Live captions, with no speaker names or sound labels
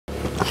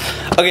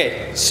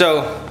Okay,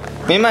 so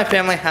me and my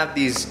family have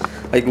these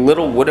like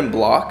little wooden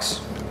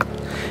blocks,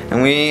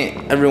 and we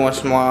every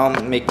once in a while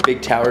make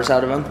big towers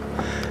out of them.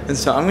 And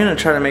so I'm gonna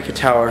try to make a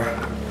tower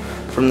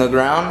from the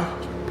ground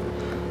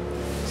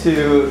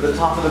to the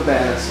top of the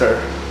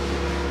banister,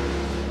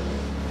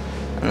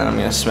 and then I'm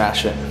gonna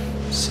smash it.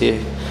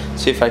 See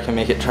if I can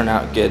make it turn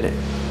out good.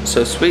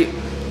 So sweet.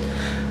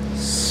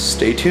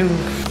 Stay tuned.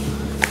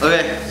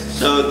 Okay,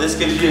 so this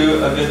gives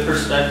you a good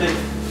perspective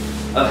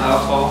of how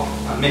tall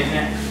I'm making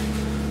it.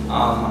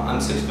 I'm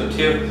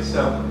 6'2",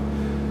 so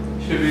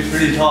should be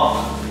pretty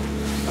tall.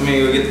 I'm gonna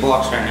go get the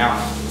blocks right now.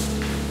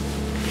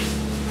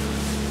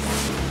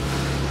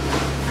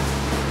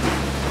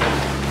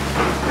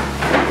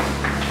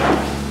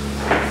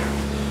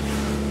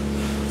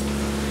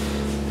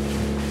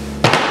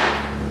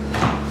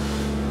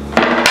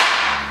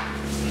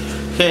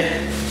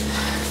 Okay,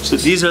 so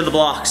these are the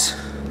blocks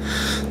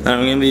that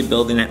I'm gonna be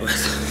building it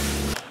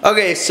with.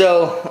 Okay,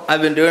 so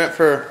I've been doing it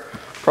for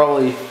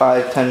probably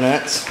 5-10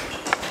 minutes.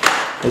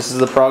 This is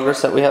the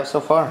progress that we have so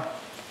far.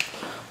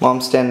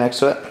 Mom, stand next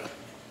to it.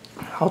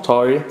 How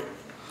tall are you?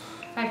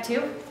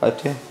 5'2".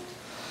 5'2".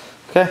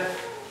 Okay,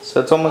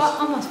 so it's almost. Well,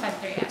 almost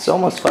 5'3". It's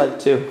almost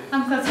 5'2".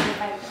 I'm closer to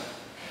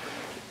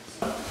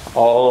 5'3".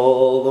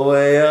 All the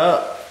way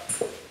up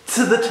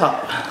to the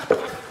top.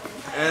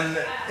 And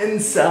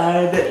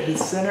inside the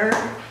center.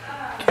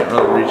 Can't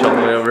really reach all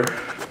the way over.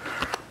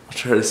 I'll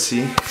try to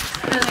see.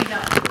 Really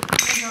don't.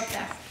 Up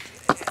there.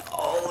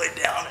 All the way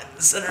down in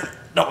the center.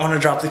 Don't want to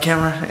drop the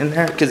camera in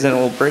there because then it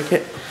will break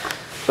it.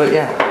 But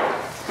yeah.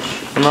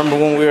 Remember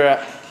when we were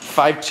at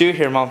 5'2"?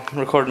 Here, Mom,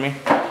 record me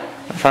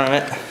in front of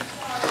it.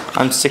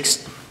 I'm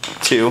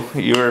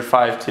 6'2". You were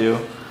 5'2".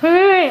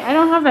 Wait, I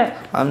don't have it.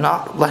 I'm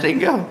not letting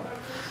go.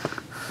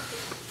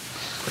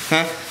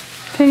 Okay.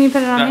 Can you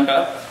put it on me?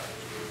 Back up.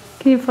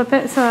 Can you flip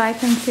it so I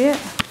can see it?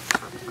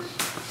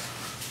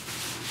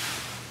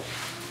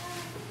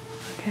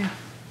 Okay.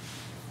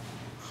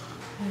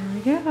 There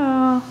we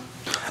go.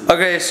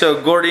 Okay,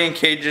 so Gordy and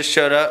Kate just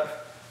showed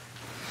up.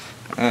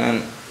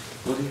 And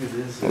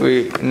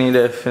we need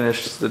to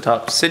finish the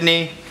top.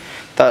 Sydney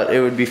thought it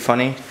would be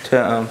funny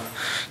to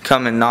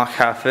come and knock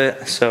half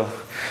it. So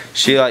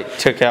she like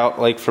took out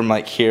like from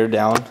like here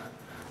down,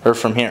 or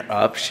from here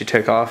up, she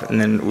took off,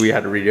 and then we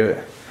had to redo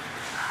it.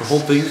 The whole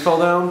thing fell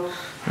down?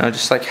 No,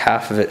 just like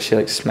half of it, she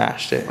like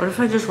smashed it. What if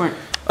I just went?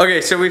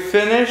 Okay, so we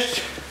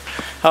finished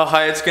how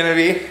high it's gonna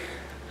be.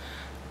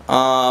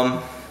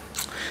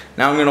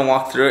 Now I'm gonna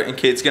walk through it, and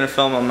Kate's gonna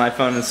film on my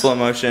phone in slow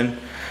motion,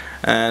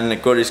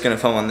 and Gordy's gonna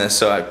film on this.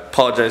 So I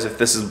apologize if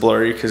this is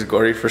blurry, because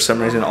Gordy for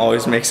some reason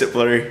always makes it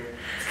blurry.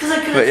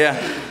 But yeah,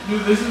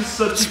 dude, this is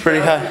such a pretty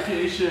high.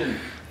 application.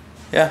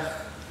 Yeah.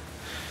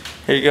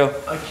 Here you go.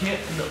 I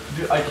can't. No,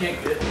 dude, I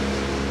can't get.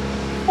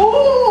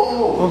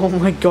 Oh! Oh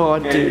my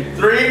God, Okay, dude.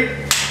 3,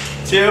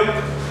 2,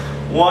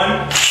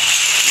 1.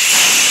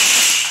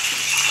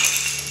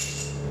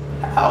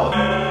 Ow.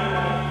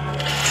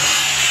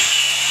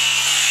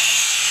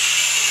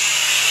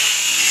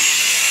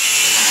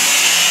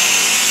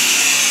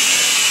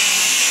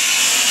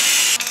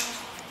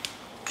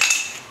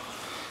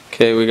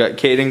 Okay, we got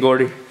Kate and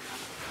Gordy.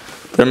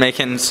 They're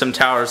making some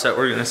towers that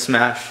we're gonna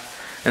smash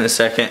in a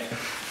second.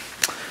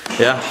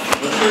 Yeah.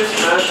 Let's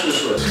smash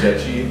this one,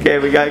 sketchy. Okay,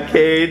 we got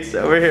Kate's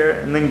over here,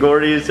 and then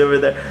Gordy's over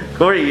there.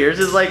 Gordy, yours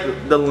is like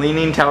the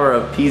Leaning Tower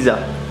of Pisa.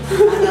 I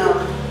know.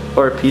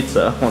 Or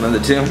pizza, one of the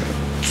two.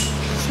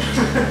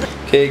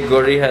 Okay,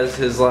 Gordy has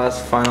his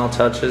last final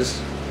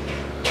touches.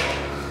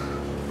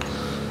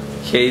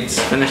 Kate's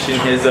finishing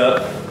his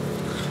up.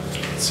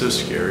 It's so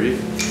scary.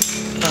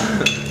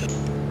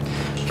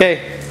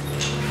 Okay,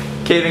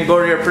 Kate and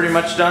Gordy are pretty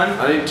much done.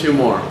 I need 2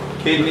 more.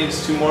 Kate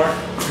needs 2 more.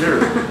 Here.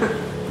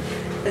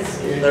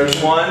 There's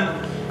 1.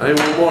 I need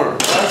 1 more.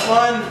 Last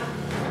one.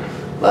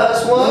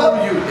 Last one.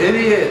 Oh, you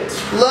idiot.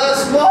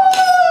 Last one.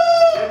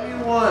 Give me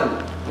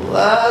 1.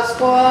 Last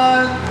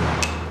one.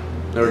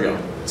 There we go.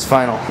 It's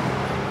final.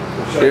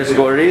 Here's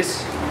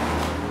Gordy's.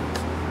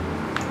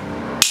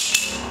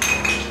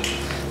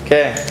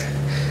 Okay.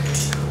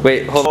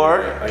 Wait, hold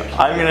on.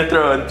 I'm gonna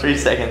throw in 3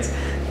 seconds.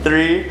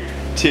 3,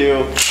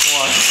 2, 1.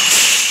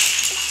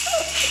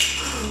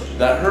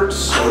 That hurts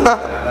so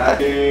bad.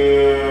 2.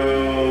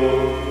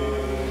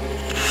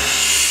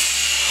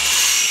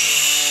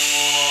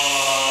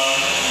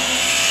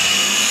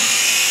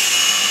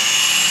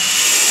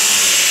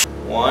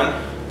 1.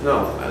 No,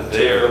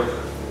 2,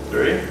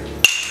 3.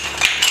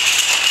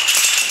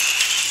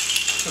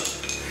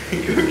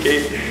 Go,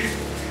 Kate.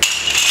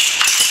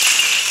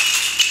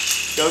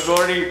 Go,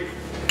 Gordy.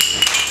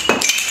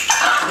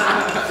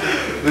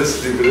 The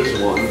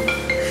stupidest one.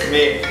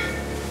 Me.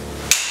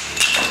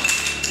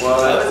 Wow,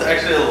 that was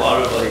actually a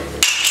lot of like.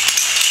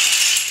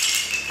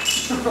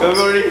 Go,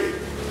 Gordy.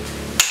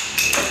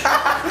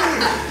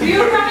 You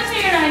were promising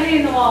you're not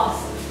hitting the walls.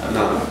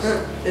 No.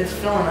 It's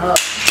filling up.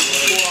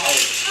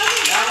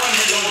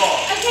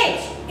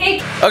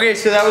 Okay. Okay,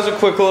 so that was a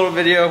quick little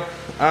video.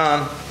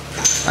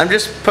 I'm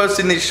just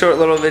posting these short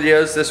little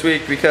videos this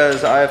week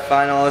because I have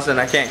finals and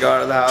I can't go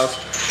out of the house.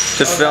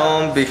 to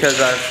film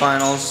because I have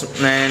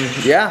finals. And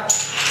yeah,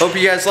 hope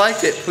you guys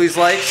liked it. Please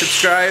like,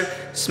 subscribe,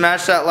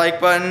 smash that like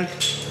button.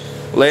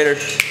 Later.